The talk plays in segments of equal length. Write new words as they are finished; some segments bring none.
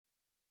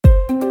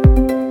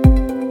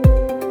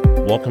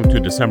welcome to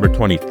December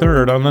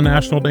 23rd on the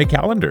National Day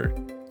calendar.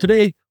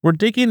 Today, we're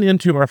digging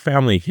into our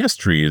family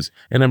histories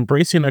and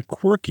embracing a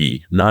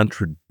quirky,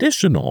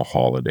 non-traditional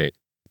holiday.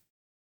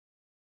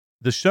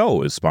 The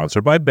show is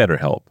sponsored by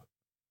BetterHelp.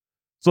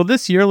 So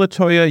this year,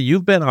 Latoya,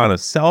 you've been on a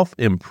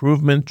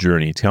self-improvement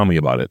journey. Tell me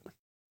about it.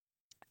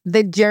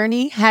 The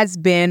journey has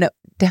been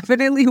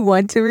definitely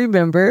one to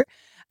remember.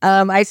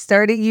 I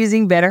started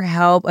using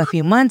BetterHelp a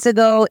few months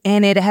ago,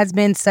 and it has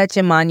been such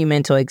a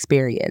monumental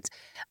experience.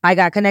 I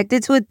got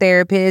connected to a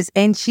therapist,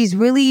 and she's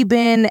really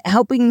been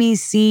helping me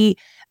see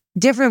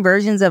different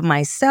versions of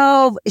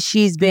myself.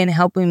 She's been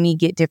helping me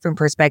get different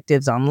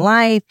perspectives on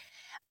life.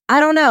 I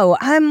don't know.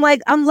 I'm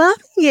loving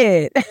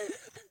it.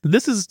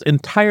 This is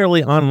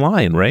entirely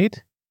online,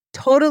 right?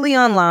 Totally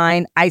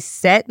online. I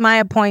set my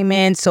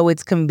appointment so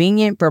it's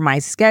convenient for my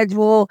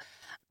schedule.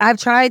 I've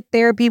tried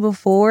therapy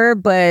before,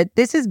 but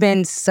this has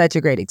been such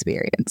a great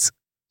experience.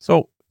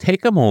 So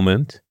take a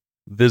moment,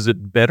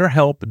 visit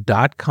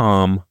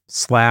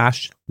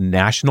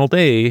betterhelp.com/National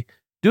Day.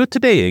 Do it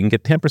today and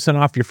get 10%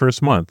 off your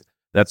first month.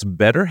 That's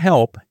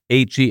BetterHelp,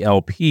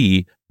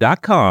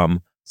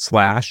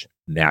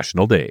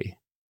 HELP.com/National Day.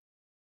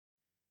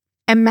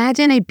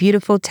 Imagine a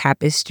beautiful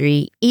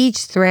tapestry, each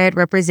thread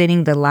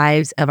representing the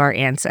lives of our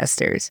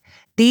ancestors.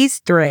 These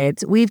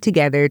threads weave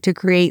together to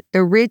create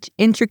the rich,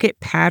 intricate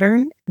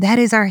pattern that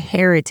is our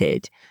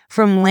heritage.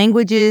 From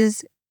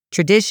languages,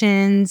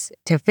 traditions,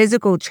 to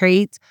physical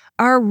traits,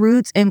 our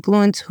roots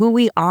influence who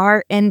we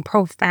are in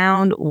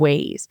profound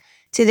ways.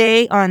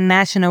 Today, on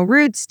National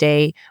Roots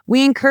Day,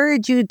 we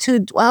encourage you to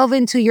delve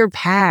into your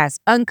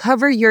past,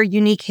 uncover your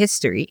unique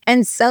history,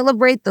 and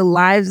celebrate the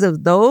lives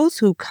of those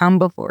who come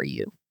before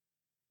you.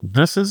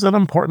 This is an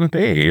important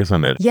day,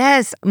 isn't it?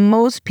 Yes,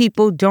 most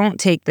people don't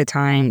take the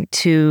time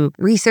to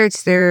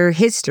research their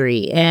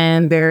history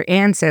and their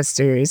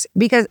ancestors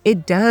because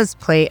it does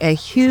play a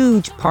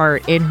huge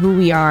part in who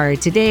we are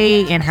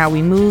today and how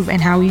we move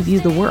and how we view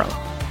the world.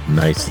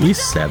 Nicely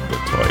said,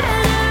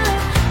 Latoya.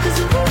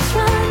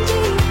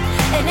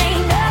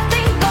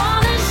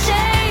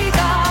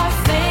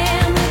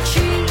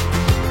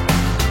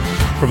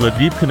 From the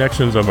deep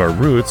connections of our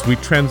roots, we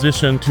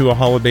transition to a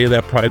holiday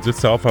that prides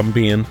itself on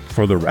being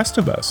for the rest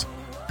of us.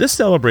 This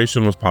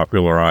celebration was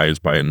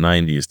popularized by a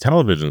 90s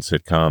television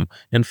sitcom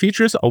and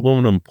features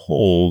aluminum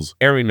poles,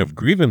 airing of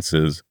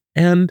grievances,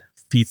 and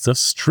feats of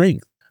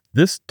strength.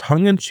 This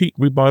tongue-in-cheek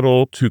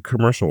rebuttal to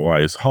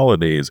commercialized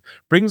holidays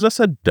brings us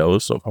a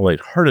dose of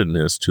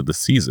lightheartedness to the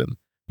season.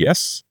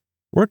 Yes,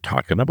 we're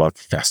talking about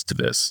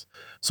Festivus.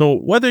 So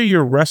whether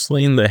you're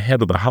wrestling the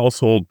head of the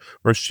household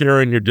or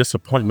sharing your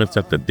disappointments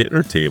at the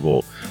dinner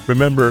table,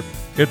 remember,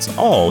 it's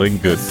all in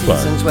good fun.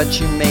 Season's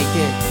what you make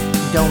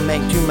it. Don't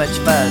make too much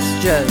fuss.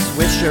 Just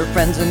wish your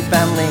friends and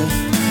family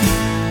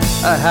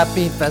a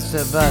happy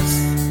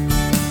Festivus.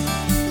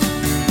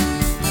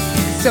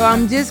 So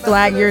I'm just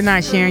glad you're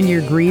not sharing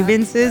your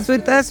grievances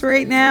with us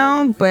right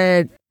now,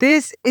 but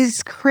this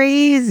is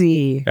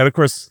crazy. And of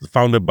course,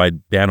 founded by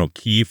Dan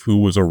O'Keefe, who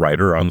was a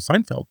writer on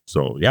Seinfeld.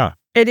 So yeah.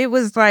 And it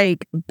was he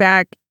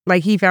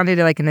founded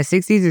it in the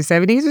 60s or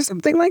 70s or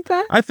something like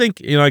that? I think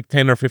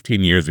 10 or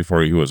 15 years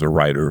before he was a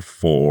writer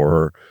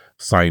for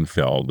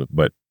Seinfeld,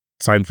 but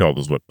Seinfeld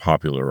is what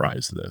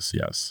popularized this,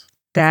 yes.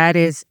 That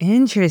is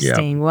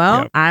interesting. Yep. Well,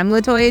 Yep. I'm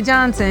Latoya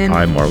Johnson.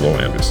 I'm Marlo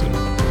Anderson.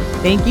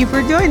 Thank you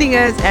for joining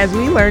us as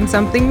we learn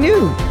something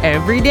new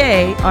every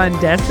day on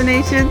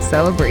Destination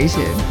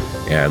Celebration.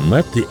 And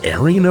let the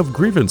airing of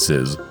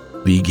grievances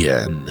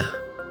begin.